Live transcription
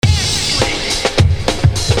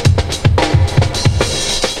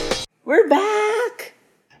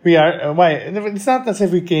We are. Why? It's not as if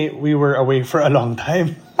we were away for a long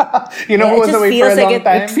time. You know who was It just away for feels a like long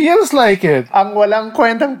time? It feels like it. Ang Walang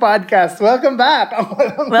Kwentang Podcast. Welcome back. Ang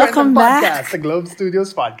Walang Welcome Kwentang back. Podcast, the Globe Studios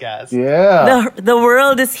podcast. Yeah. The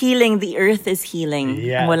world is healing. The earth is healing.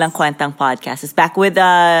 Yes. Ang Walang Kwentang Podcast is back with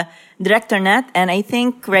Director Net, and I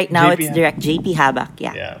think right now JP it's Direct JP Habak.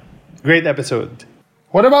 Yeah. Yeah. Great episode.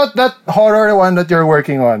 What about that horror one that you're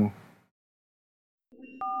working on?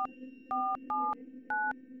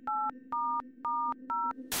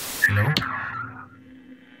 Hello?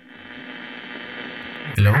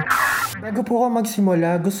 Hello? Bago po ako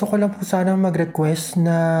magsimula, gusto ko lang po sanang mag-request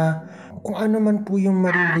na kung ano man po yung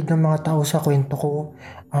marinig ng mga tao sa kwento ko,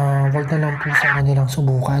 wag na lang po sana nilang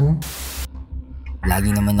subukan.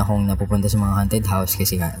 Lagi naman akong napupunta sa mga haunted house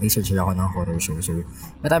kasi nga, researcher ako ng horror show. So,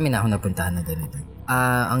 marami na akong napuntahan na ganito.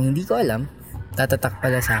 Ang hindi ko alam, tatatak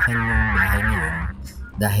pala sa akin yung bahay ngayon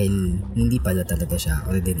dahil hindi pala talaga siya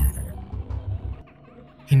ordinary.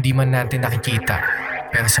 Hindi man natin nakikita,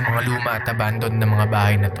 pero sa mga luma at abandoned na mga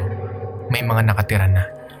bahay na to, may mga nakatira na.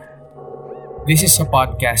 This is a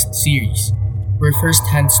podcast series where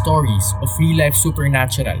first-hand stories of real-life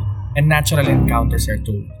supernatural and natural encounters are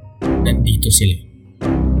told. Nandito sila.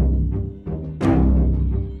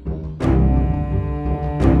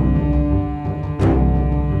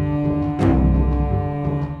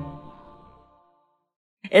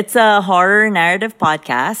 It's a horror narrative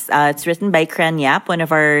podcast. It's written by Kren Yap, one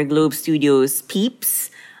of our Globe Studios peeps.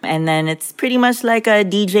 And then it's pretty much like a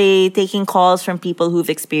DJ taking calls from people who've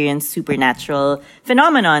experienced supernatural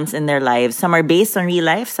phenomenons in their lives. Some are based on real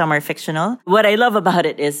life, some are fictional. What I love about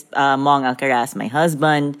it is Mong Alcaraz, my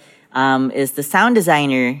husband, is the sound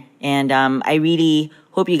designer. And I really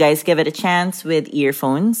hope you guys give it a chance with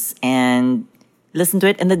earphones and listen to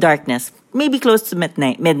it in the darkness. Maybe close to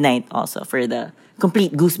midnight also for the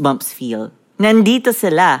complete goosebumps feel. Nandito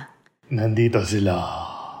sila. Nandito sila.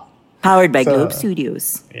 Powered by Globe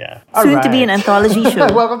Studios. Yeah. Soon to be an anthology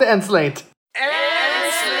show. Welcome to Enslate.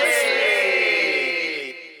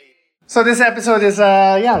 So this episode is,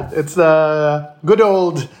 it's the good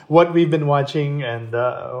old what we've been watching and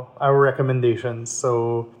our recommendations.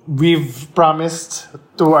 So we've promised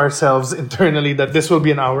to ourselves internally that this will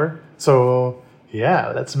be an hour. So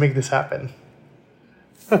yeah, let's make this happen.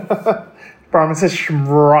 Promises.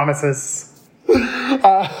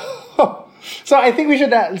 So I think we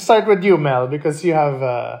should start with you, Mel, because you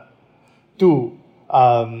have two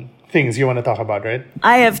things you want to talk about, right?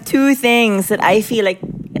 I have two things that I feel like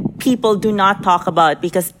people do not talk about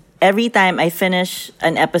because every time I finish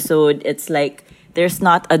an episode, it's like there's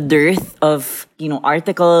not a dearth of,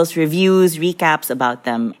 articles, reviews, recaps about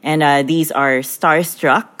them. And these are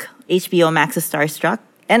Starstruck, HBO Max's Starstruck,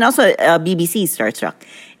 and also BBC's Starstruck,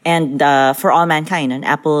 and For All Mankind on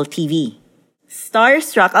Apple TV.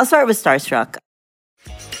 Starstruck. I'll start with Starstruck.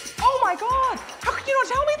 Oh my God! How could you not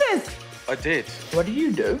tell me this? I did. What do you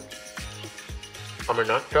do? I'm an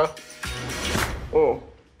actor. Oh,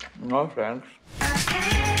 no thanks.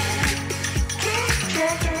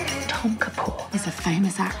 Tom Kapoor is a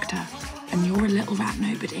famous actor, and you're a little rat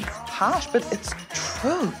nobody. Harsh, but it's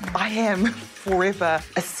true. I am forever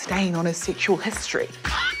a stain on his sexual history.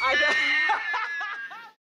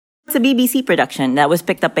 It's a BBC production that was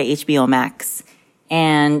picked up by HBO Max.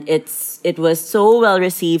 And it was so well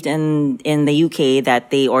received in the UK that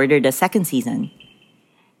they ordered a second season.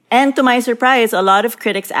 And to my surprise, a lot of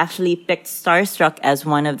critics actually picked Starstruck as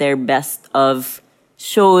one of their best of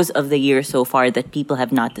shows of the year so far that people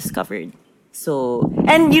have not discovered. So,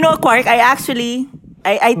 and Quark, I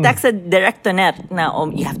texted Director Net na,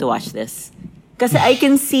 you have to watch this. Because I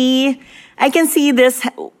can see this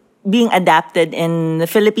being adapted in the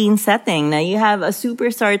Philippine setting. Now you have a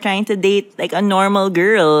superstar trying to date like a normal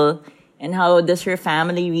girl, and how does her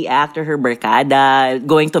family react, or her barkada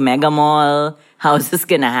going to Mega Mall? How is this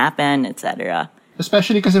gonna happen, etc.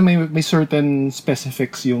 Especially kasi may certain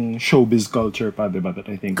specifics yung showbiz culture pa, diba, that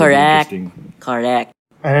I think Correct. is interesting. Correct.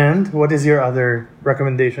 And what is your other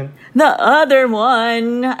recommendation? The other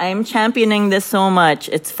one, I'm championing this so much.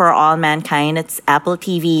 It's For All Mankind. It's Apple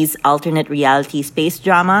TV's alternate reality space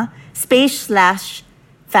drama.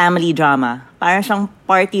 Space/family drama. Parang siyang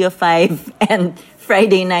Party of Five and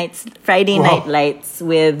Friday Night Lights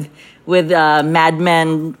with Mad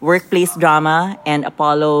Men workplace drama and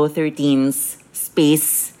Apollo 13's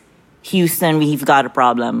Space Houston, We've Got a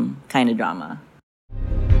Problem kind of drama.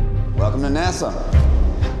 Welcome to NASA.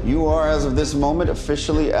 You are, as of this moment,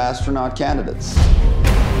 officially astronaut candidates.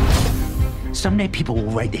 Someday people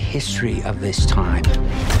will write the history of this time.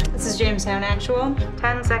 This is Jamestown Actual.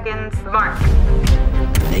 10 seconds, mark.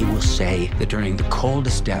 They will say that during the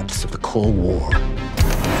coldest depths of the Cold War,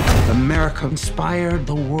 America inspired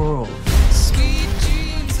the world.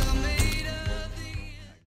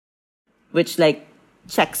 Which like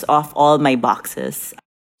checks off all my boxes.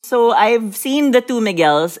 So I've seen the two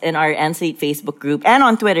Miguels in our N-Slate Facebook group and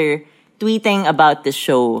on Twitter tweeting about the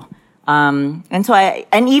show. And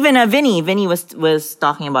even Vinny was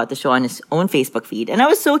talking about the show on his own Facebook feed. And I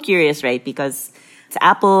was so curious, right? Because it's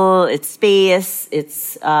Apple, it's space,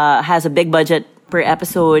 it's has a big budget per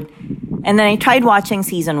episode. And then I tried watching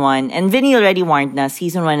season 1, and Vinny already warned us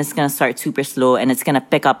season 1 is gonna start super slow and it's gonna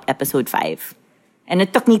pick up episode 5. And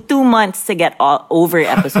it took me 2 months to get over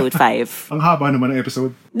episode 5. Ang haba naman ang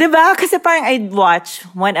episode. Diba? Kasi parang I'd watch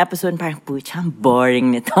one episode and parang, pucha, ang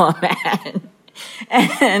boring nito, man.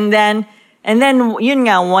 And then, yun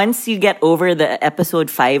nga, once you get over the episode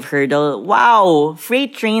 5 hurdle, wow,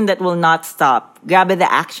 freight train that will not stop. Grabe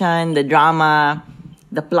the action, the drama,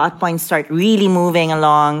 the plot points start really moving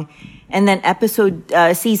along. And then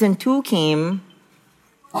season 2 came,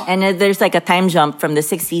 and there's like a time jump from the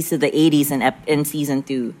 60s to the 80s in season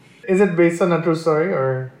 2. Is it based on a true story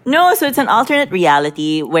or? No, so it's an alternate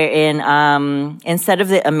reality wherein instead of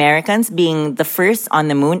the Americans being the first on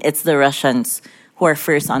the moon, it's the Russians who are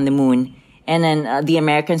first on the moon. And then the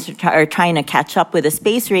Americans are trying to catch up with the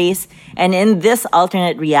space race. And in this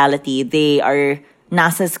alternate reality,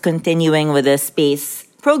 NASA's continuing with the space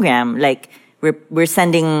program. Like we're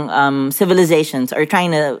sending civilizations or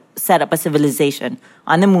trying to set up a civilization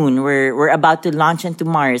on the moon. We're about to launch into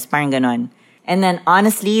Mars, parang ganon. And then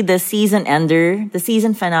honestly, the season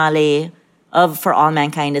finale of For All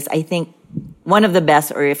Mankind is, I think, one of the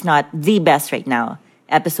best, or if not the best right now,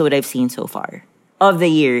 episode I've seen so far of the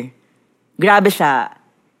year. Grabe siya.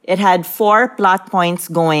 It had 4 plot points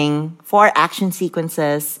going, 4 action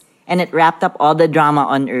sequences, and it wrapped up all the drama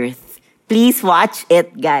on Earth. Please watch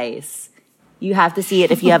it, guys. You have to see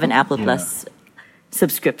it if you have an Apple Plus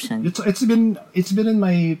subscription. It's been in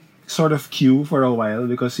my sort of queue for a while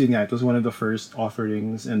because it was one of the first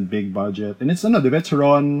offerings and big budget. And it's it's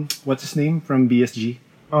Ron, what's his name, from BSG.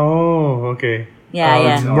 Oh, okay.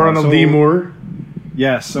 Yeah. Ronald D. Moore.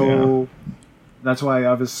 Yeah, so that's why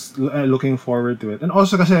I was looking forward to it. And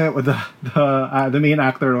also kasi the main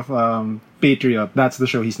actor of Patriot, that's the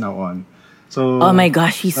show he's now on. So oh my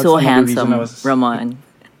gosh, he's so handsome, Ramon.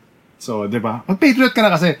 So, diba? Mag-Patriot ka na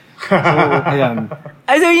kasi. So, ayan.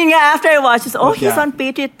 So yun nga, after I watched this, he's on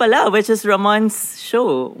Patriot pala, which is Ramon's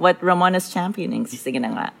show. What Ramon is championing. Sige na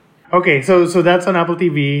nga. Okay, so that's on Apple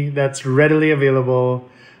TV. That's readily available.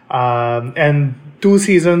 And 2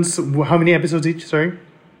 seasons. How many episodes each? Sorry?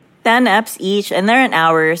 10 eps each, and they're an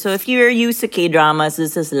hour. So if you're used to K-dramas,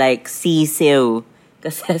 this is like CSEO.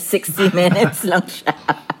 Kasi 60 minutes lang siya.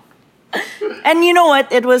 And you know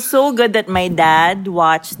what? It was so good that my dad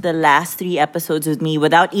watched the last 3 episodes with me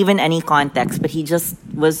without even any context, but he just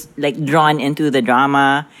was like drawn into the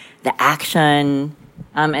drama, the action.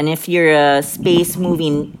 And if you're a space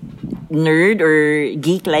movie nerd or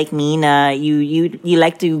geek like me, you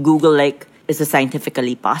like to Google like, is it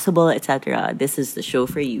scientifically possible, etc. This is the show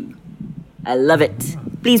for you. I love it.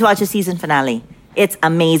 Please watch the season finale. It's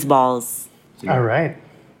amazeballs. All right.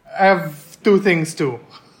 I have 2 things too.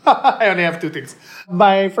 I only have 2 things.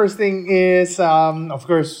 My first thing is, of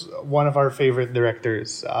course, one of our favorite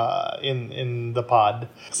directors in the pod,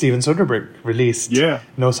 Steven Soderbergh, released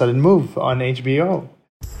No Sudden Move on HBO.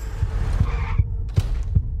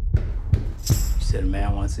 You said a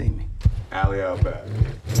man wants to see me. Alley out back.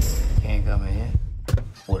 Can't come in here.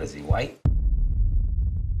 What is he, white?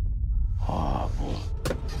 Oh, boy.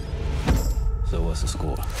 So what's the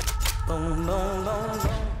score?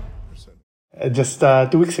 Just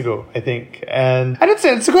 2 weeks ago, I think, and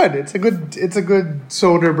it's good. It's a good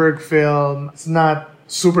Soderbergh film. It's not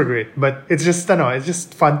super great, but it's just it's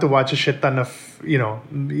just fun to watch a shit ton of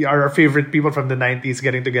our favorite people from the 90s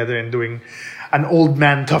getting together and doing an old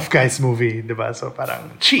man tough guys movie, diba? So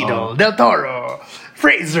parang Cheadle, Del Toro,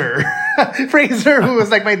 Fraser, who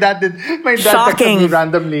was like my dad texted me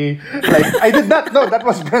randomly, like I did not know that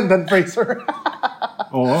was Brendan Fraser.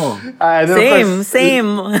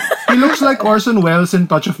 Same. He looks like Orson Welles in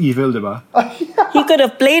Touch of Evil, diba? He could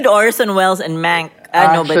have played Orson Welles in Mank.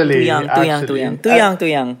 No, but too young.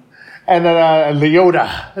 And then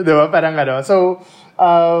Leota, diba? Parang So,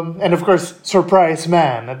 and of course, Surprise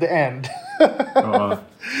Man at the end.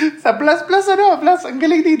 Plus, ang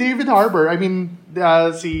galing ni David Harbour. I mean,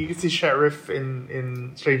 si Sheriff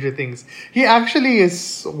in Stranger Things. He actually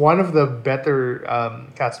is one of the better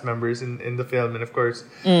cast members in the film. And of course,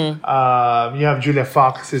 you have Julia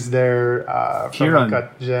Fox is there. From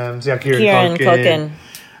Uncut Gems. Yeah, Kieran Culkin.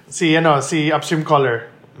 Si Upstream Caller.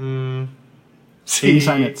 Amy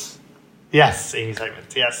Seimetz. Yes, Amy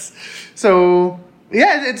Seimetz. Yes. So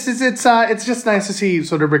yeah, it's just nice to see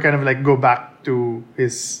Soderbergh kind of like go back to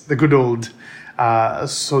the good old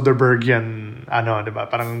Soderberghian diba?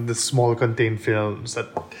 Parang the small contained films that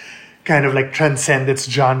kind of like transcend its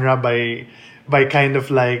genre by kind of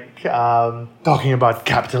like talking about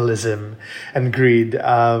capitalism and greed.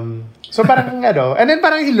 So parang and then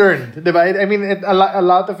parang he learned, diba? I mean, a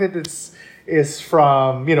lot of it is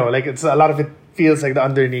from like it's a lot of it feels like the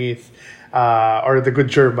Underneath. Or The Good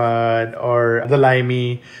German, or The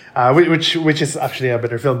Limey, which is actually a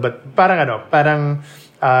better film. But parang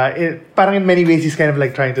in many ways he's kind of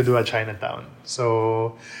like trying to do a Chinatown.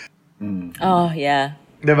 So, oh yeah,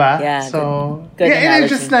 diba? Yeah. So good and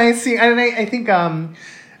it's just nice seeing. And I think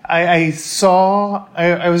I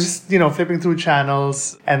was just flipping through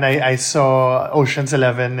channels and I saw Ocean's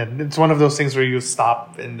 11, and it's one of those things where you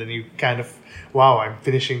stop and then you kind of, wow, I'm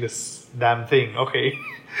finishing this damn thing. Okay.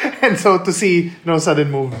 And so to see No Sudden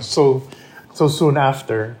Move so soon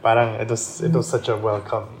after, parang it was such a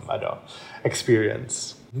welcome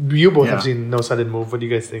experience. You both have seen No Sudden Move. What do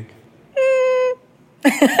you guys think?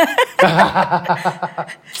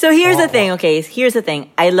 So here's the thing, okay? Here's the thing.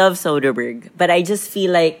 I love Soderbergh, but I just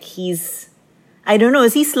feel like I don't know,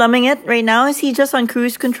 is he slumming it right now? Is he just on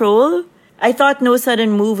cruise control? I thought No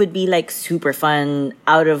Sudden Move would be like super fun,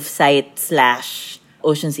 out of sight /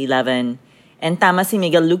 Ocean's 11. And tama si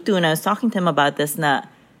Miguel Luctu, and I was talking to him about this, na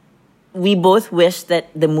we both wish that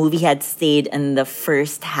the movie had stayed in the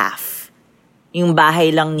first half. Yung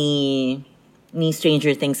bahay lang ni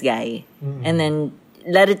Stranger Things guy. Mm-hmm. And then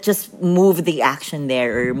let it just move the action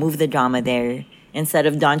there or move the drama there instead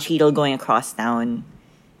of Don Cheadle going across town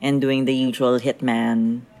and doing the usual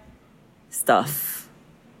hitman stuff.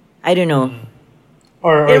 I don't know.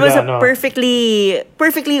 Mm-hmm. It was a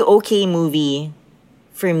perfectly okay movie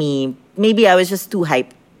for me. Maybe I was just too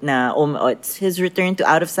hyped na it's his return to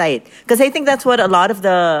Out of Sight. Because I think that's what a lot of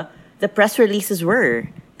the press releases were.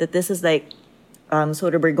 That this is like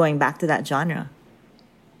Soderbergh going back to that genre.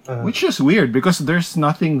 Which is weird because there's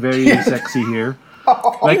nothing very sexy here.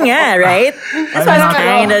 Yeah, right? That's why I'm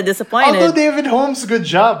kind of disappointed. Although David Holmes, good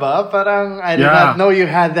job, parang I did not know you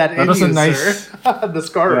had that in you, nice, sir. The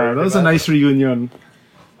score. Yeah, that was a nice reunion.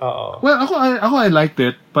 Well, I liked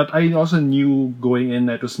it, but I also knew going in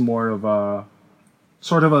that it was more of a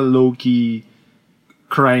sort of a low-key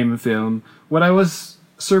crime film. What I was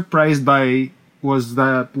surprised by was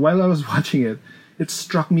that while I was watching it, it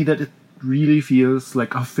struck me that it really feels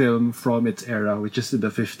like a film from its era, which is in the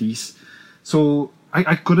 50s. So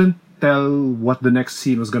I couldn't tell what the next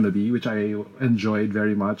scene was going to be, which I enjoyed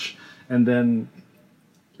very much. And then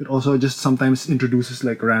it also just sometimes introduces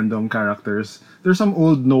like random characters. There's some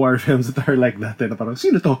old noir films that are like that. Na parang,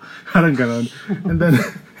 sino to? Parang ganon. And then,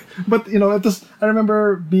 but I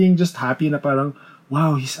remember being just happy na parang,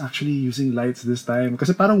 wow, he's actually using lights this time.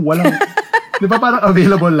 Kasi parang walang, di ba parang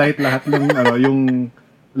available light lahat ng, yung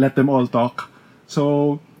Let Them All Talk.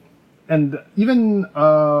 So, and even,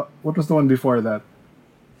 what was the one before that?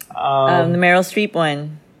 The Meryl Streep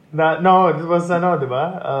one. No, it was, di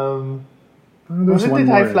ba? Was it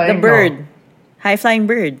High Flying? The Bird. No. High Flying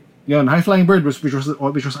Bird. Yeah, High Flying Bird which was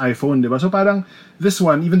iPhone, diba? So parang this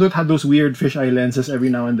one, even though it had those weird fisheye lenses every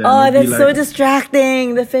now and then. Oh, that's so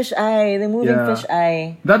distracting. The fisheye, the moving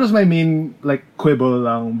fisheye. That was my main like quibble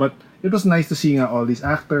lang, but it was nice to see all these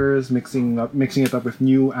actors mixing it up with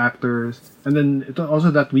new actors. And then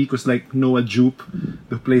also that week was like Noah Jupe,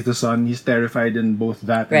 who plays the son. He's terrified in both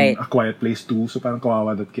that and A Quiet Place 2. So parang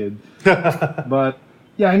kawawa that kid. But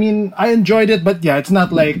yeah, I mean, I enjoyed it, but yeah, it's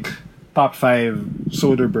not like top 5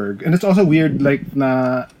 Soderbergh. And it's also weird, like,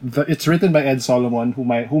 it's written by Ed Solomon,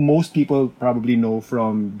 who most people probably know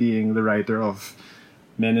from being the writer of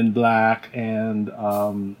Men in Black and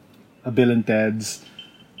Bill and Ted's.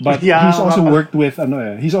 But he's also worked with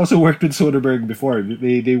Soderbergh before.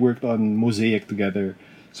 They worked on Mosaic together.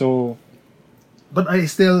 So, but I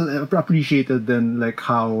still appreciated then like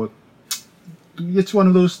how it's one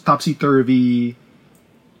of those topsy-turvy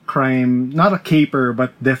crime, not a caper,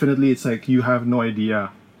 but definitely it's like you have no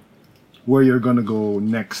idea where you're gonna go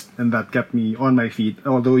next, and that kept me on my feet.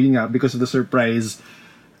 Although because of the surprise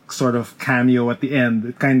sort of cameo at the end,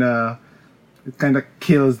 it kind of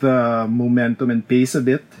kills the momentum and pace a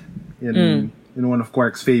bit in one of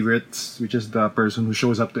Quark's favorites, which is the person who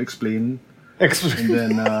shows up to explain. And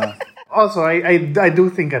then also, I do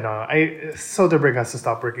think Soderbergh has to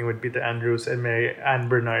stop working with Peter Andrews and Mary Ann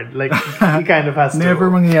Bernard. Like he kind of has to. Never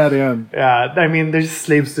mangyayari yan. Yeah, I mean, they're just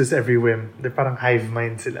slaves to his every whim. They're parang hive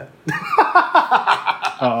mind sila.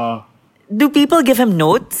 Do people give him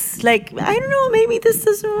notes? Like, I don't know, maybe this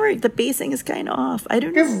doesn't work. The pacing is kind of off. I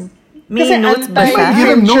don't know. May notes ba siya? Give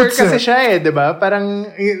him notes kasi siya diba? Parang,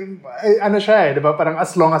 siya diba? Parang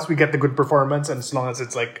as long as we get the good performance and as long as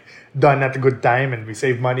it's like done at a good time and we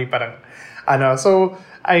save money, parang, So,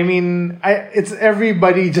 I mean, it's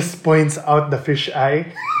everybody just points out the fish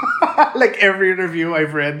eye. Like every review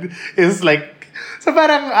I've read is like, so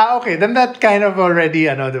parang, okay, then that kind of already,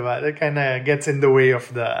 diba? That kind of gets in the way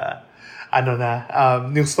of the,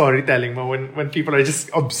 new storytelling mo when people are just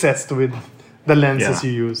obsessed with the lenses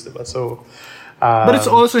you use, diba? So, but it's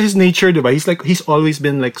also his nature, diba? He's always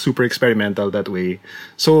been like super experimental that way.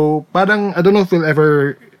 So parang I don't know if we'll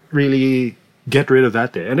ever really get rid of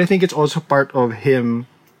that. And I think it's also part of him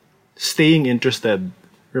staying interested.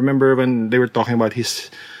 Remember when they would talk about his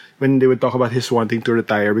wanting to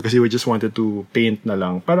retire because he would just wanted to paint na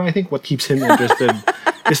lang. Parang I think what keeps him interested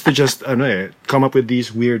is to just come up with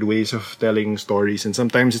these weird ways of telling stories, and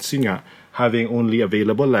sometimes it's having only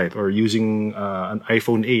available light or using an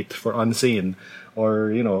iPhone 8 for unsane,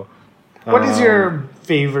 or What is your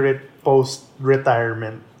favorite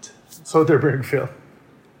post-retirement Soderbergh film?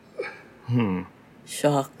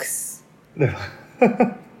 Shucks.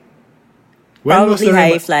 Probably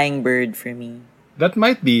High Flying Bird for me. That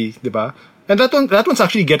might be, diba? And that one's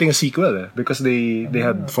actually getting a sequel because they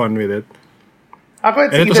had fun with it. Ako,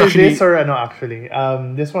 it's either this or actually.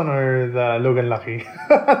 This one or the Logan Lucky.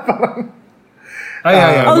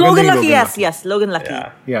 Logan Lucky, yes. Logan Lucky.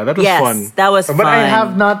 Yeah, that was fun. That was fun. But I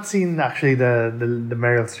have not seen actually the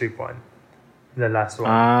Meryl Streep one. The last one.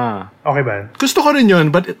 Okay ba? Gusto ko rin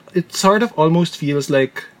yun, but it sort of almost feels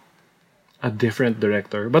like a different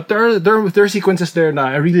director. But there are sequences there na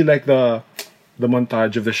I really like the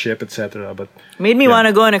montage of the ship, etc. But made me want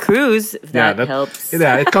to go on a cruise. If that helps.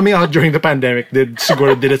 Yeah, it coming out during the pandemic did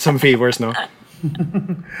it some favors, no?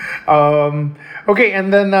 Okay,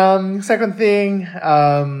 and then second thing,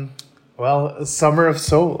 Summer of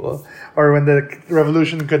Soul, or When the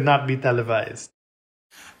Revolution Could Not Be Televised.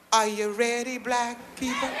 Are you ready, black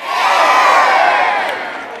people?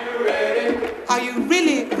 Are you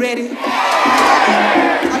really ready?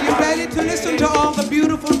 Are you ready to listen to all the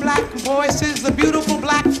beautiful black voices, the beautiful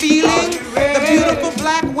black feeling, the beautiful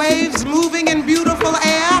black waves moving in beautiful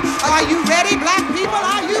air? Are you ready, black people?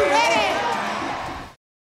 Are you ready?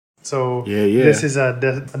 So this is a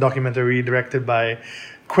documentary directed by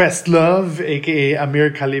Questlove, aka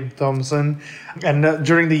Amir Khalib Thompson, and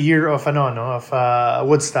during the year of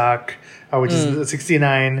Woodstock, which is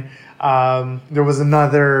 '69. There was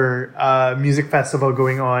another music festival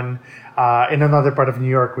going on in another part of New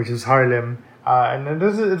York, which is Harlem. And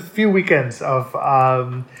there's a few weekends of,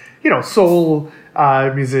 soul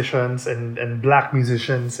musicians and black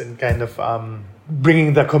musicians and kind of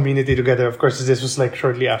bringing the community together. Of course, this was like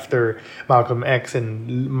shortly after Malcolm X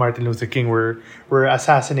and Martin Luther King were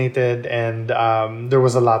assassinated, and there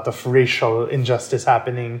was a lot of racial injustice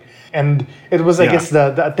happening. And it was, I guess,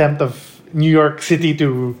 the attempt of New York City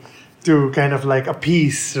to kind of like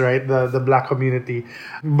appease, right, the black community,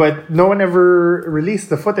 but no one ever released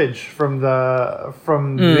the footage from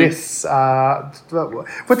this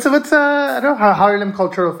what's Harlem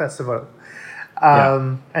Cultural Festival,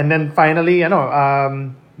 and then finally,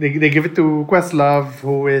 they give it to Questlove,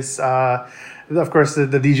 who is of course the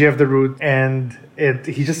DJ of the Root, and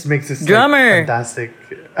he just makes this drummer, fantastic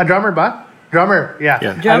drummer, drummer,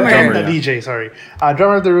 the DJ, sorry,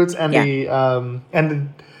 drummer of the Roots, and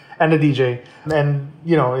the DJ, and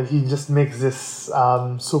he just makes this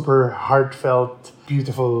super heartfelt,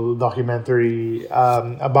 beautiful documentary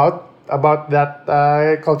about that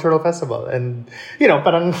cultural festival. And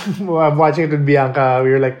parang watching it with Bianca,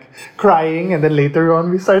 we were like crying, and then later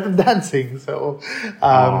on we started dancing. So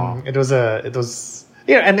it was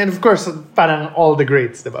and then of course parang all the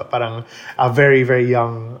greats, diba? Parang a very very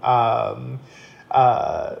young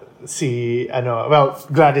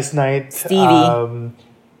Gladys Knight, Stevie.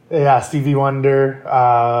 Stevie Wonder,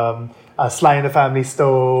 Sly and the Family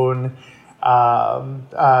Stone,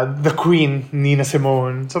 the Queen, Nina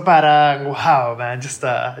Simone. So parang, wow, man, just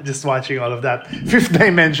watching all of that. Fifth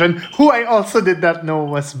Dimension, who I also did not know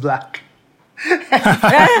was black.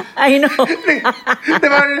 I know.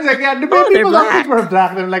 It's like, people don't think we're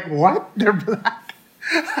black. They're like, what? They're black.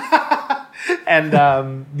 And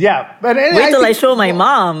but anyway, wait till I show my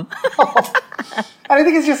mom. And I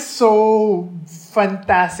think it's just so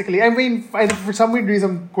fantastically. I mean, for some weird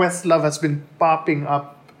reason, Questlove has been popping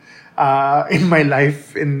up in my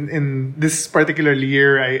life in this particular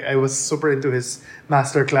year. I was super into his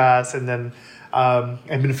masterclass, and then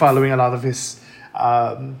I've been following a lot of his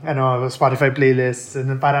Spotify playlists,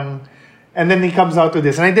 and then he comes out to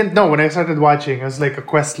this, and I didn't know when I started watching. I was like, a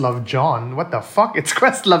Questlove John, what the fuck? It's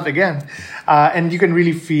Questlove again, and you can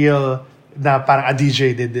really feel that parang a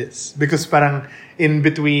DJ did this, because parang in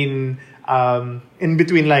between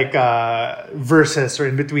like verses or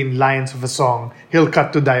in between lines of a song, he'll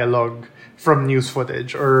cut to dialogue from news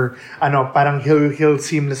footage, or parang he'll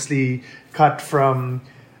seamlessly cut from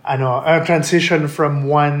a transition from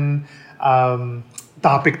one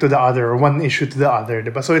topic to the other, or one issue to the other,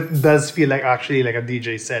 diba? So it does feel like actually like a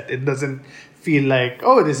DJ set. It doesn't feel like,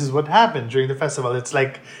 oh, this is what happened during the festival. It's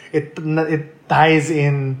like it ties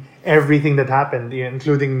in everything that happened,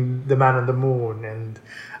 including the Man on the Moon and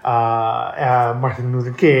Martin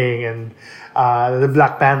Luther King and the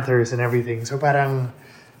Black Panthers and everything. So parang,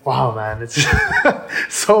 wow, man, it's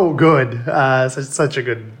so good. Such a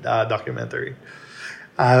good documentary.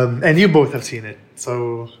 And you both have seen it.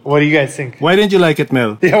 So what do you guys think? Why didn't you like it,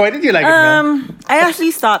 Mel? Yeah, why did you like it, Mel? I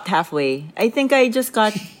actually stopped halfway. I think I just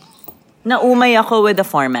got naumay ako with the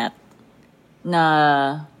format.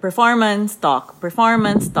 Na performance talk. I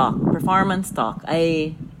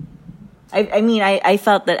mean, I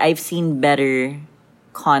felt that I've seen better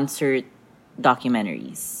concert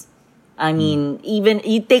documentaries. I mean, even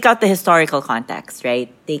you take out the historical context,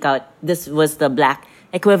 right? Take out, this was the black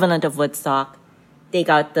equivalent of Woodstock. Take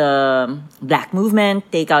out the black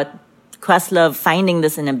movement. Take out Questlove finding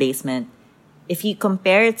this in a basement. If you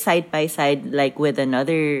compare it side by side, like with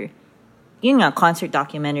another, concert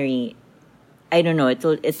documentary, I don't know, it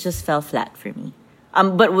just fell flat for me.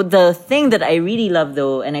 But with the thing that I really love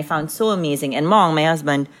though, and I found so amazing, and Mong, my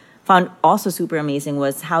husband, found also super amazing,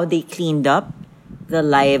 was how they cleaned up the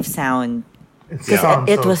live sound.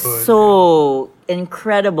 It was so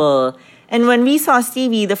incredible. And when we saw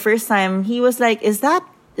Stevie the first time, he was like, is that,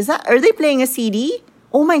 are they playing a CD?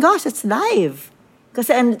 Oh my gosh, it's live.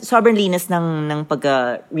 Kasi sobrang linis ng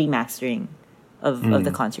remastering of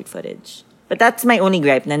the concert footage. But that's my only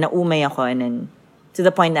gripe, na naumay ako, and then to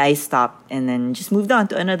the point that I stopped and then just moved on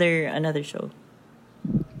to another show.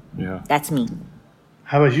 Yeah. That's me.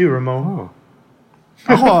 How about you, Ramon?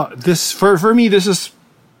 For me, this is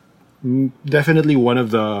definitely one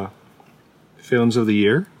of the films of the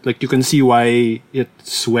year. Like, you can see why it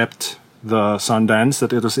swept the Sundance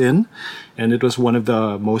that it was in, and it was one of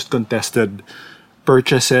the most contested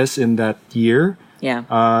purchases in that year. Yeah.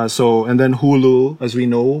 And then Hulu, as we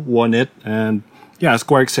know, won it, and yeah, as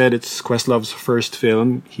Quark said, it's Questlove's first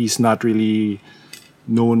film. He's not really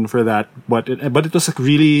known for that, but it was like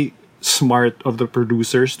really smart of the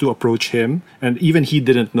producers to approach him, and even he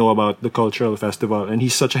didn't know about the cultural festival, and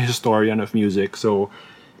he's such a historian of music, so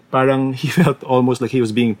parang he felt almost like he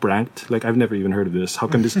was being pranked. Like, I've never even heard of this. How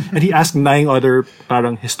can this? And he asked 9 other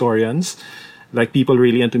parang historians, like people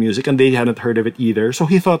really into music, and they hadn't heard of it either. So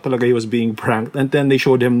he thought talaga he was being pranked, and then they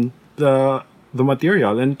showed him the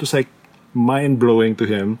material, and it was like mind-blowing to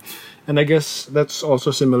him. And I guess that's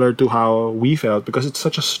also similar to how we felt, because it's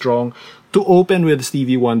such a strong, to open with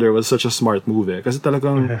Stevie Wonder was such a smart move, kasi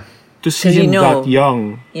talagang to see him that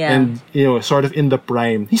young, and sort of in the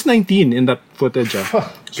prime. He's 19 in that footage. So,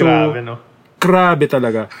 grabe, no? Grabe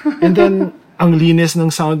talaga. And then ang linis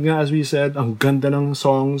ng sound nga, as we said, ang ganda ng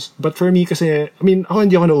songs. But for me kasi, I mean, ako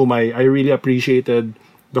hindi ako naumay. I really appreciated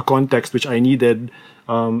the context which I needed.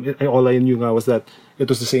 All I knew nga was that it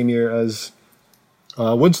was the same year as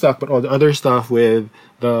Woodstock, but all the other stuff with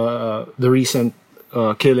the recent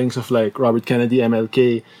killings of like Robert Kennedy,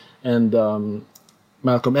 MLK, and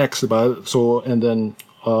Malcolm X, diba? So, and then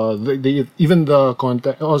even the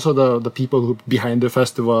context, also the people who behind the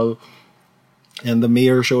festival, and the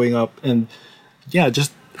mayor showing up, and yeah,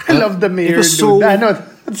 just I love the mayor. It was so, I know,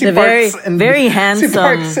 the very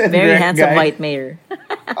handsome white mayor.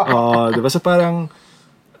 Diba? So parang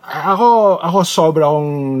ako sobra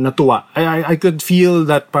akong natuwa. I could feel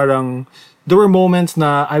that parang there were moments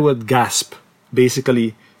na I would gasp,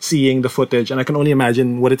 basically, seeing the footage, and I can only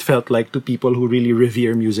imagine what it felt like to people who really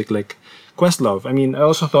revere music like Questlove. I mean, I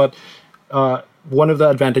also thought one of the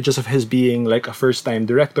advantages of his being like a first-time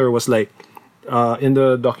director was like, in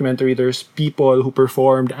the documentary, there's people who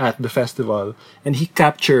performed at the festival, and he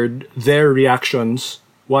captured their reactions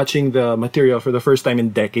watching the material for the first time in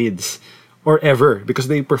decades. Or ever, because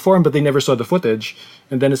they performed but they never saw the footage,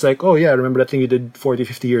 and then it's like, oh yeah, remember that thing you did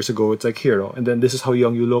 40-50 years ago? It's like, hero, and then this is how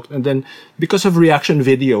young you looked, and then because of reaction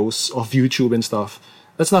videos of YouTube and stuff,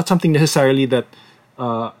 that's not something necessarily that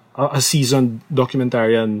a seasoned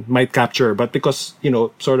documentarian might capture, but because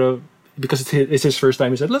because it's his first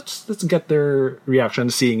time, he said let's get their reaction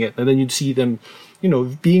seeing it, and then you'd see them,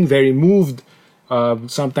 being very moved,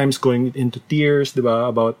 sometimes going into tears, diba,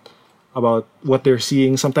 about what they're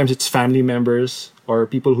seeing. Sometimes it's family members or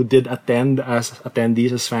people who did attend as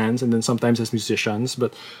attendees, as fans, and then sometimes as musicians.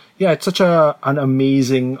 But yeah, it's such an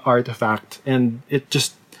amazing artifact, and it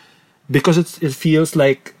just, because it feels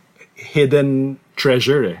like hidden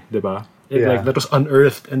treasure, diba? Like that was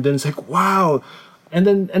unearthed, and then it's like, wow. And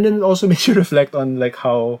then it also makes you reflect on like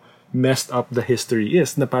how messed up the history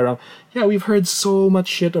is. Na parang, yeah, we've heard so much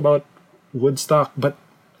shit about Woodstock, but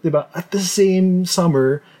diba, at the same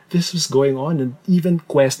summer, this was going on, and even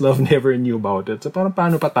Questlove never knew about it. So parang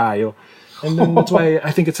paano pa tayo? And then that's why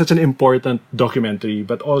I think it's such an important documentary,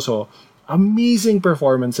 but also amazing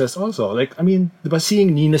performances also. Like, I mean, diba,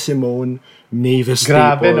 seeing Nina Simone, Mavis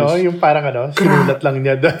Grabe, Staples. no? Yung parang sinulat lang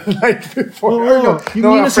niya the night before.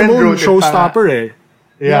 Yung Nina Simone showstopper eh.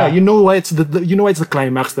 Yeah, you know why it's the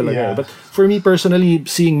climax talaga. Yeah. But for me personally,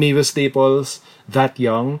 seeing Mavis Staples that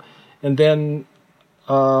young, and then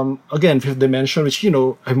again, Fifth Dimension, which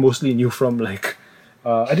I mostly knew from like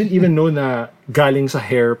I didn't even know na galing sa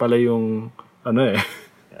Hair pala yung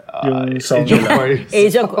yung song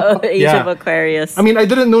Age of Aquarius. I mean, I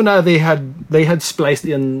didn't know na they had spliced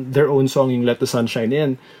in their own song yung Let the Sunshine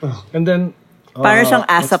In, and then parang siyang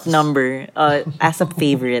ASAP number, ASAP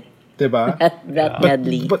favorite. Diba? That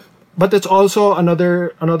medley. But it's also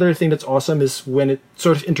another thing that's awesome is when it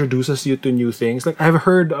sort of introduces you to new things. Like, I've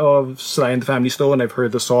heard of Sly and the Family Stone, I've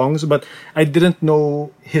heard the songs, but I didn't know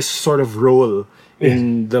his sort of role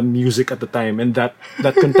in the music at the time, and that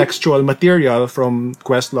contextual material from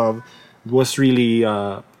Questlove was really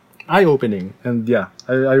eye-opening, and yeah,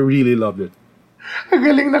 I really loved it. Ang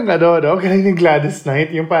galing ng galing ng Gladys Knight,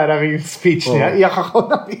 yung parang yung speech niya, iyak ako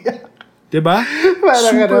na iyak. Diba?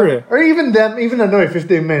 Super. Or even them, if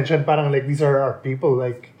they mention parang like, these are our people,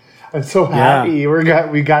 like, I'm so happy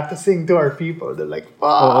we got to sing to our people. They're like,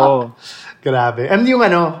 fuck. Grabe. And yung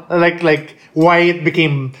like why it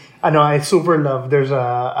became, I super love, there's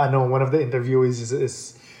one of the interviewees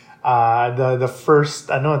is the first,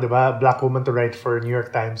 diba, black woman to write for New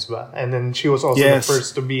York Times ba? And then she was also the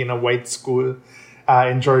first to be in a white school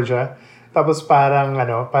in Georgia. Tapos parang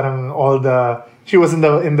she was in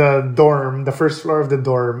the dorm, the first floor of the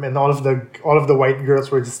dorm, and all of the white girls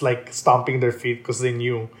were just like stomping their feet because they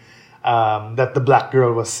knew that the black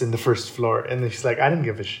girl was in the first floor. And then she's like, I didn't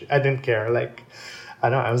give a shit. I didn't care. Like,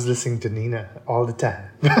 I was listening to Nina all the time.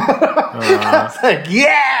 I was like,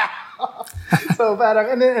 yeah! So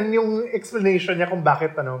parang, and yung explanation niya kung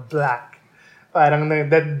bakit black. Parang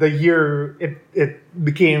that the year it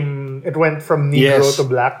went from Negro to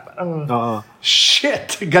black. Parang,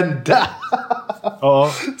 shit, ganda.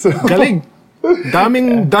 So, galing.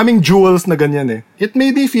 Daming jewels na ganyan eh. It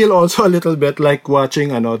made me feel also a little bit like watching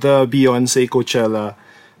the Beyonce Coachella,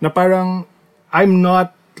 na parang I'm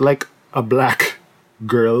not like a black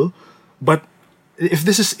girl, but if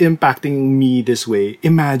this is impacting me this way,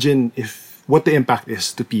 imagine what the impact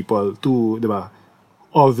is to people, to diba,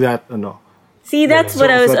 of that See, that's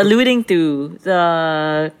what I was alluding to,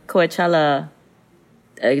 the Coachella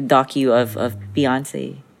docu of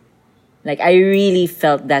Beyonce. Like, I really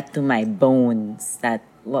felt that to my bones, that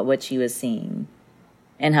what she was saying,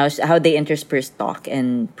 and how they intersperse talk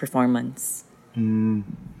and performance.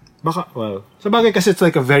 Baka, well, sabagay kasi it's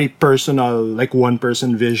like a very personal, like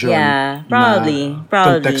one-person vision. Yeah, probably.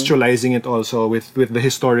 Contextualizing it also with the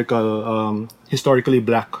historically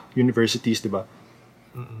black universities, diba?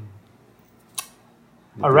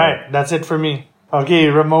 All right, that's it for me. Okay,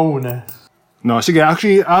 Ramon. No, sige,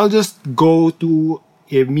 actually, I'll just go to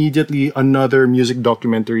immediately another music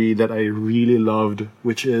documentary that I really loved,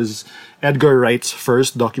 which is Edgar Wright's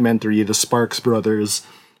first documentary, The Sparks Brothers.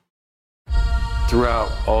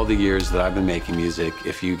 Throughout all the years that I've been making music,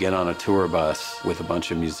 if you get on a tour bus with a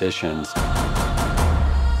bunch of musicians,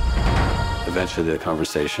 eventually the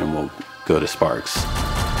conversation will go to Sparks.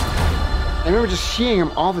 I remember just seeing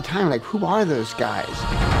them all the time, like, who are those guys?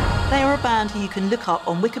 They are a band who you can look up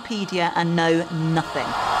on Wikipedia and know nothing.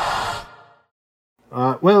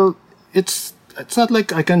 Well, it's not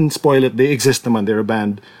like I can spoil it. They exist naman, they're a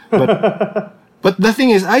band. But but the thing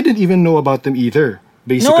is, I didn't even know about them either.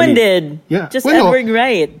 Basically. No one did. Yeah. Just Edward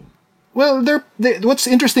Wright. Well, what's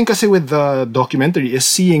interesting kasi with the documentary is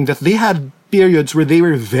seeing that they had periods where they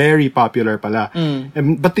were very popular pala.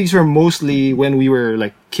 But these were mostly when we were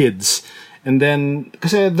like kids. And then,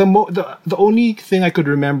 kasi the only thing I could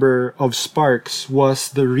remember of Sparks was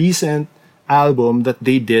the recent album that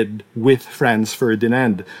they did with Franz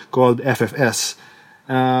Ferdinand called FFS.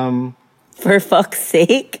 For fuck's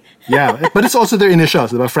sake. Yeah, but it's also their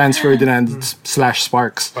initials, Franz Ferdinand /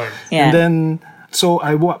 Sparks. Yeah. And then,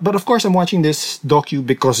 but of course I'm watching this docu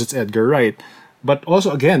because it's Edgar Wright. But also,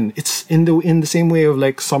 again, it's in the same way of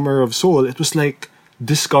like Summer of Soul. It was like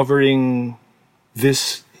discovering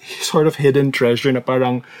this sort of hidden treasure na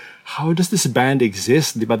parang, how does this band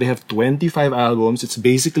exist? Diba? They have 25 albums. It's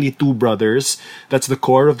basically two brothers. That's the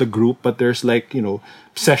core of the group. But there's like,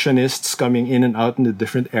 sessionists coming in and out in the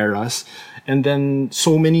different eras. And then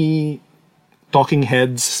so many talking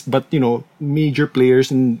heads, but, major players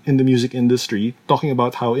in the music industry talking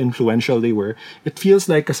about how influential they were. It feels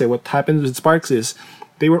like, kasi what happened with Sparks is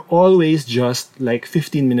they were always just like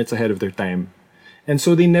 15 minutes ahead of their time. And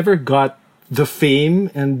so they never got the fame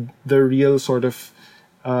and the real sort of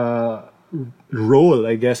role,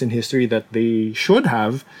 I guess, in history that they should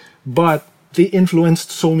have, but they influenced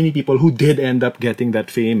so many people who did end up getting that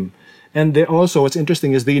fame. And they also, what's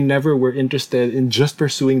interesting is they never were interested in just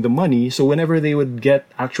pursuing the money. So whenever they would get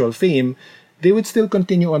actual fame, they would still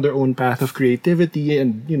continue on their own path of creativity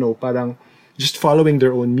and, parang just following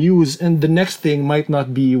their own muse. And the next thing might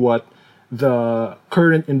not be what the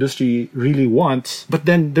current industry really wants, but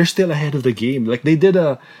then they're still ahead of the game. Like they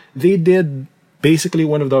did basically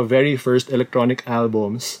one of the very first electronic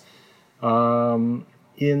albums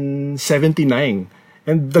in 79.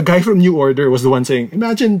 And the guy from New Order was the one saying,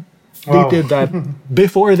 imagine they did that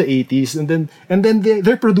before the 80s, and then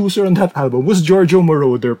their producer on that album was Giorgio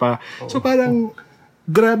Moroder pa. So parang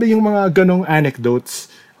grabe yung mga ganong anecdotes.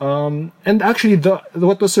 And actually,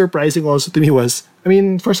 what was surprising also to me was, I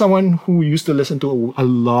mean, for someone who used to listen to a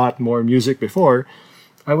lot more music before,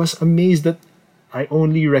 I was amazed that I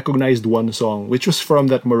only recognized one song, which was from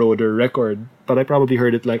that Moroder record, but I probably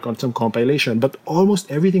heard it like on some compilation. But almost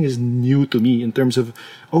everything is new to me in terms of,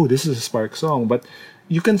 oh, this is a Spark song. But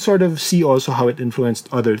you can sort of see also how it influenced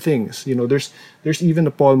other things. There's even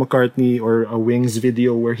a Paul McCartney or a Wings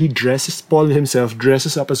video where Paul himself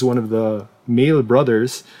dresses up as one of the male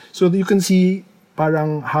brothers. So you can see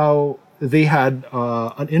parang how they had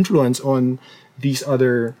an influence on these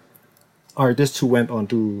other artists who went on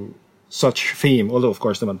to such fame. Although, of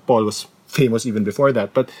course, Paul was famous even before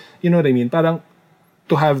that. But you know what I mean? Parang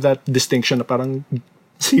to have that distinction na parang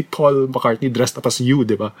si Paul McCartney dressed up as you,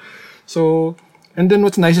 diba? So, and then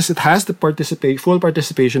what's nice is it has the full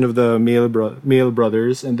participation of the male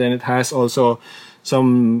brothers, and then it has also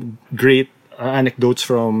some great anecdotes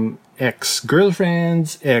from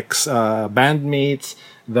ex-girlfriends, ex-bandmates,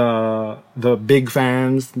 the big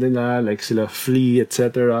fans nila, like sila Flea,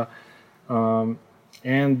 etc.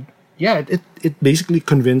 And yeah, it basically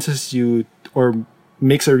convinces you or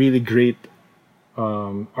makes a really great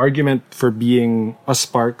argument for being a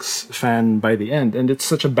Sparks fan by the end. And it's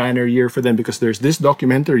such a banner year for them because there's this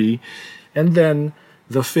documentary and then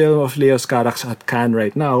the film of Leos Carax at Cannes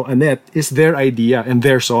right now, Annette, is their idea and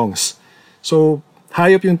their songs. So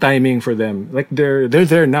high up yung timing for them. Like they're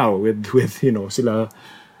there now with sila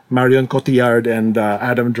Marion Cotillard and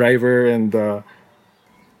Adam Driver and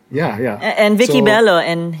yeah. And Vicky Bello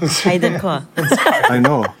and Hayden Ko. I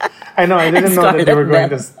know. I didn't know that they were going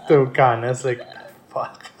to Cannes. It's like,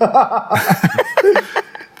 fuck.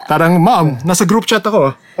 Parang, ma'am, nasa group chat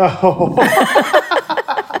ako.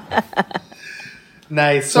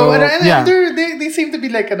 Nice. So they seem to be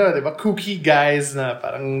like kooky guys na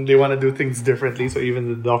parang they want to do things differently. So even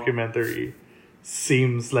the documentary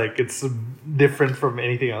seems like it's different from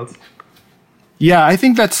anything else. Yeah, I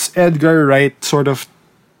think that's Edgar Wright sort of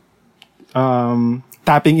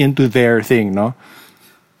tapping into their thing, no?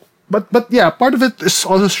 But yeah, part of it is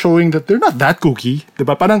also showing that they're not that kooky.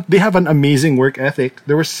 Diba? Parang they have an amazing work ethic.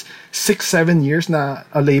 There was 6-7 years na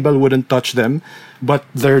a label wouldn't touch them, but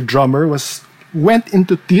their drummer went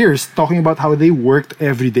into tears talking about how they worked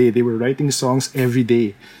every day. They were writing songs every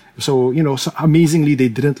day. So, so amazingly, they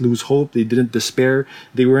didn't lose hope. They didn't despair.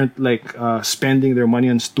 They weren't like spending their money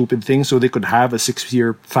on stupid things so they could have a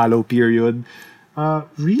 6-year fallow period.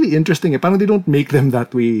 Really interesting. Parang they don't make them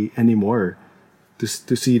that way anymore.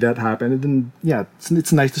 To see that happen, and then yeah,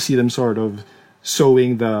 it's nice to see them sort of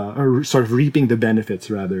reaping the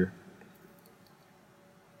benefits rather.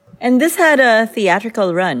 And this had a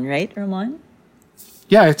theatrical run, right, Ramon?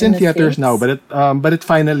 Yeah, it's in theaters now, but it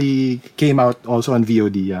finally came out also on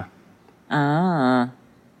VOD. Yeah. I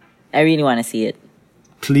really want to see it.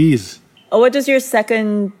 Please. Oh, what was your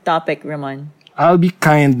second topic, Ramon? I'll be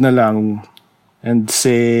kind na lang and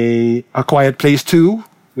say A Quiet Place 2.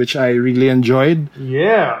 Which I really enjoyed.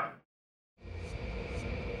 Yeah.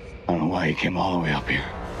 I don't know why you came all the way up here.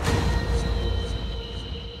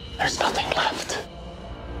 There's nothing left.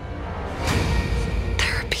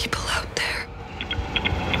 There are people out there.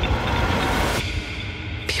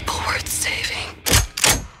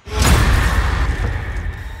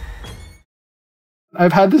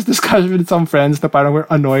 I've had this discussion with some friends na parang we're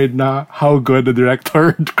annoyed na how good the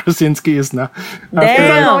director Krasinski is na. It's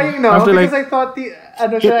annoying, no? after, Because like, I thought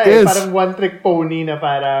siya is. parang one-trick pony na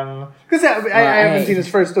parang... Because I haven't seen his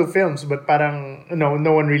first two films, but parang, no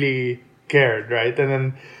one really cared, right? And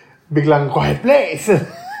then, biglang Quiet Place.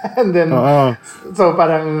 And then, so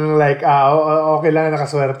parang like, okay lang,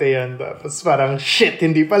 nakaswerte yun. Tapos parang, shit,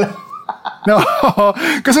 hindi pala. No,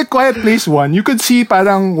 kasi Quiet Place 1, you could see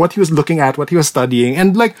parang what he was looking at, what he was studying,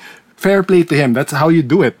 and like, fair play to him. That's how you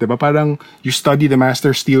do it, diba? Parang you study the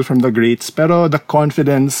master steal from the greats, pero the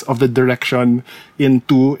confidence of the direction in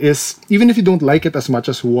 2 is, even if you don't like it as much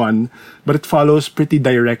as 1, but it follows pretty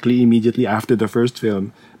directly immediately after the first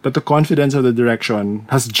film. But the confidence of the direction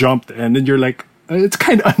has jumped, and then you're like, it's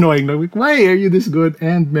kind of annoying. Like, why are you this good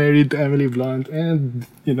and married to Emily Blunt and,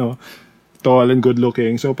 tall and good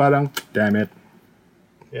looking? So parang, damn it.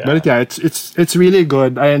 Yeah. But yeah, it's really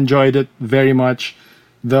good. I enjoyed it very much.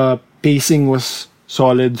 The pacing was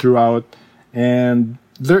solid throughout, and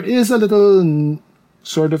there is a little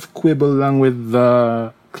sort of quibble lang with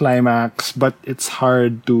the climax, but it's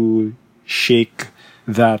hard to shake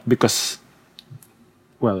that because,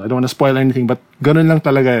 well, I don't want to spoil anything, but ganun lang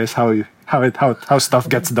talaga is how stuff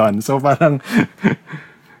gets done. So parang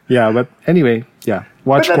yeah, but anyway, yeah.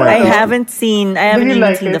 Watch Quiet. I haven't even seen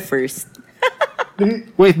the first.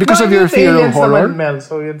 Wait, because of your fear of horror? Mel,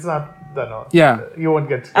 so it's not, yeah. You won't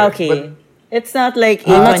get scared. Okay. But, it's not like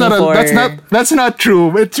A24. That's not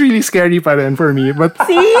true. It's really scary pa rin for me. But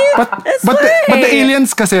see, but the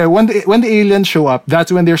aliens kasi when the aliens show up,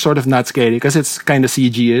 that's when they're sort of not scary because it's kind of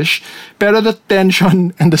CG-ish. Pero the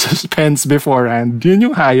tension and the suspense beforehand, yun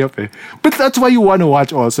yung hayop eh. But that's why you want to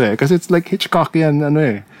watch also eh, because it's like Hitchcockian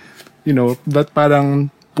that parang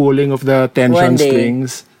pulling of the tension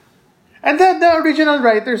strings. And the original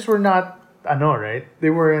writers were not right? They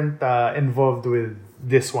weren't involved with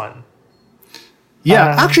this one.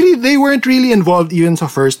 Yeah, actually, they weren't really involved even sa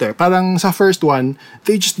first eh. Parang sa first one,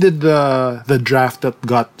 they just did the draft that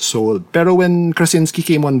got sold. Pero when Krasinski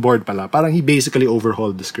came on board pala, parang he basically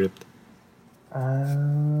overhauled the script.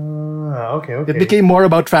 Okay. It became more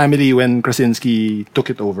about family when Krasinski took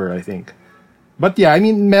it over, I think. But yeah, I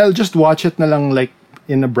mean, Mel, just watch it na lang like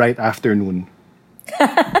in a bright afternoon.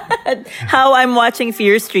 How I'm watching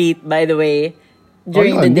Fear Street, by the way,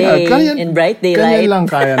 during the day, in bright daylight. Ganyan lang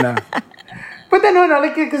kaya na. But then,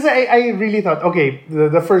 because I really thought, okay,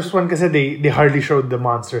 the first one, kasi they hardly showed the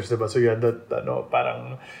monsters, diba? So you had that,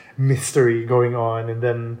 parang mystery going on, and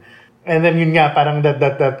then yun nga, parang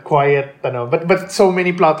that quiet, but so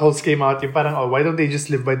many plot holes came out, yung parang, why don't they just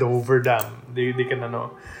live by the Hoover Dam? They can,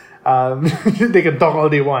 they can talk all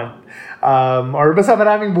they want. Or basta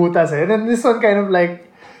maraming butas eh. And then this one kind of like,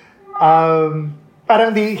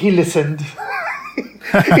 parang he listened.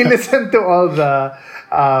 He listened to all the,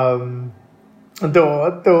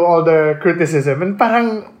 to all the criticism, and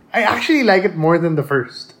parang I actually like it more than the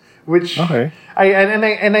first, which I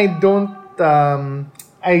don't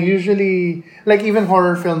I usually like even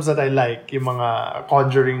horror films that I like, yung mga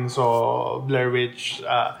Conjuring, so Blair Witch,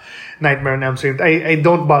 Nightmare on Elm Street. I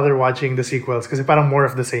don't bother watching the sequels kasi parang more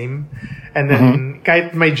of the same. And then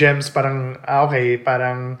kahit may gems, parang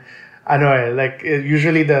parang like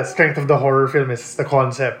usually the strength of the horror film is the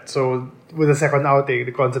concept. So with the second outing,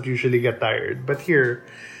 the concept usually get tired. But here,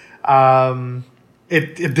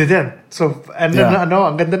 it didn't. So and then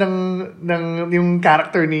ang ganda ng yung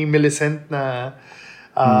character ni Millicent na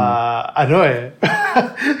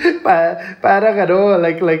parang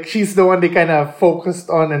like she's the one they kind of focused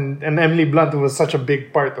on, and Emily Blunt, who was such a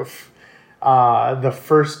big part of the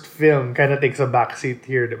first film, kind of takes a backseat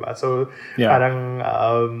here, diba? So parang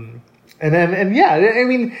and yeah, I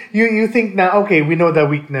mean you think now, okay, we know the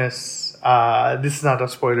weakness. This is not a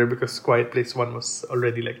spoiler because Quiet Place 1 was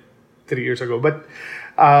already like 3 years ago, but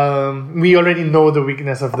we already know the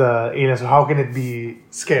weakness of the aliens, so how can it be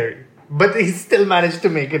scary? But he still managed to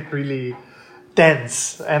make it really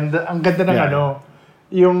tense. And ang ganda ng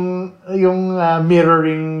yung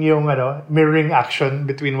mirroring action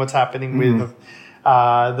between what's happening with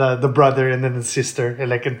the brother and then the sister,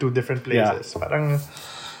 like in two different places. Parang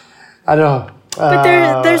but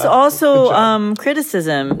there's also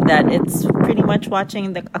criticism that it's pretty much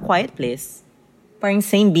watching A Quiet Place. Parang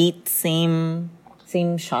same beat, same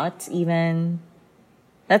shots even.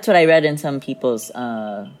 That's what I read in some people's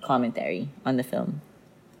commentary on the film.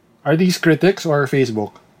 Are these critics or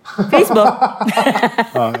Facebook? Facebook.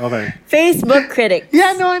 Okay. Facebook critics.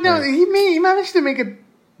 Yeah, no. He managed to make it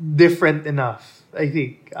different enough, I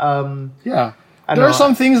think. There are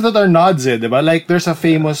some things that are nods, diba? Like there's a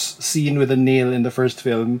famous scene with a nail in the first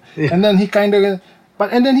film, and then he kind of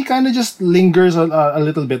and then he kind of just lingers a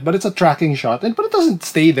little bit, but it's a tracking shot, but it doesn't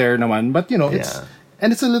stay there naman. But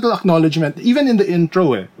it's a little acknowledgement. Even in the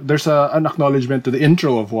intro, there's an acknowledgement to the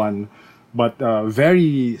intro of 1, but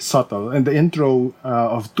very subtle. And the intro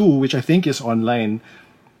of 2, which I think is online,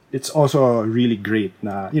 it's also really great.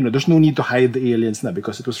 There's no need to hide the aliens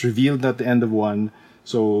because it was revealed at the end of 1.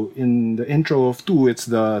 So in the intro of 2, it's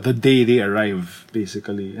the day they arrive,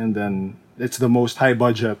 basically. And then it's the most high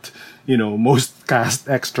budget, most cast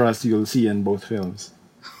extras you'll see in both films.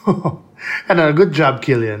 And good job,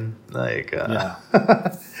 Killian.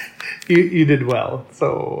 You did well.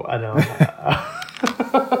 So I know.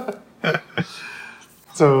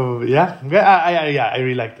 So yeah, I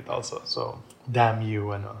really liked it also. So damn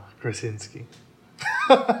you, Krasinski.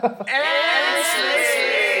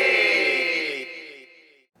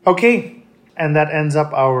 Okay, and that ends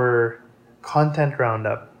up our content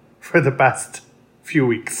roundup for the past few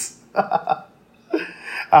weeks. What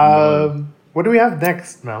do we have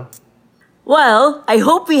next, Mel? Well, I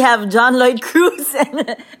hope we have John Lloyd Cruz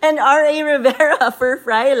and R.A. Rivera for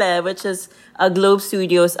Fraile, which is a Globe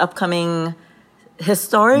Studios upcoming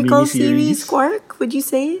historical series, Quark, would you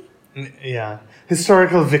say? Yeah,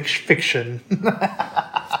 historical fiction.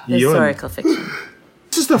 Historical fiction.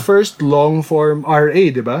 This is the first long-form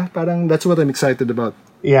RA, diba? Parang that's what I'm excited about.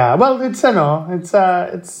 Yeah, well, it's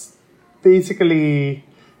basically,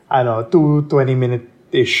 2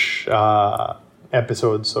 20-minute-ish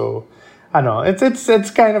episodes. So,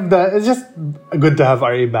 it's kind of it's just good to have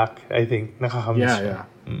RA back, I think. Nakakamiss siya.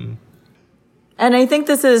 Mm-hmm. And I think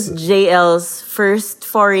this is JL's first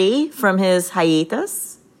foray from his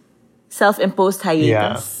hiatus. Self-imposed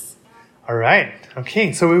hiatus. Yeah. All right.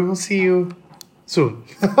 Okay, so we will see you soon.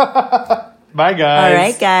 Bye, guys. All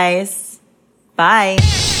right, guys. Bye.